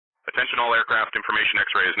Attention all aircraft, information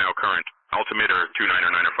X-ray is now current. Altimeter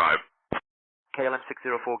 29905. KLM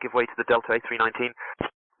 604, give way to the Delta A319.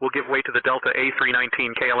 We'll give way to the Delta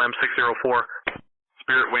A319, KLM 604.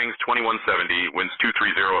 Spirit wings 2170, winds 230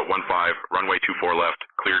 at 15, runway 24 left,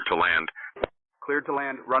 cleared to land. Cleared to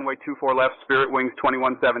land, runway 24 left, Spirit wings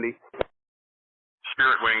 2170.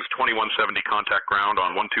 Spirit wings 2170, contact ground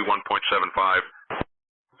on 121.75.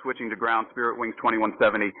 Switching to ground, Spirit wings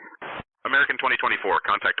 2170. American 2024,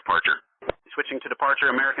 contact departure. Switching to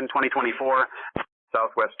departure, American 2024.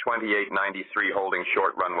 Southwest 2893, holding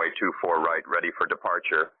short runway 24 right, ready for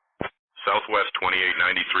departure. Southwest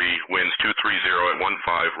 2893, winds 230 at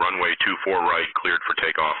 15, runway 24 right, cleared for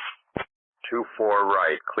takeoff. 24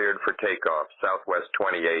 right, cleared for takeoff, Southwest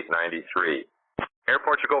 2893. Air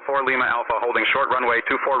Portugal 4 Lima Alpha, holding short runway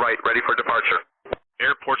 24 right, ready for departure.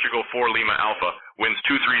 Air Portugal 4 Lima Alpha, winds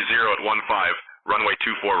 230 at 15, runway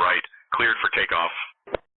 24 right, cleared for takeoff.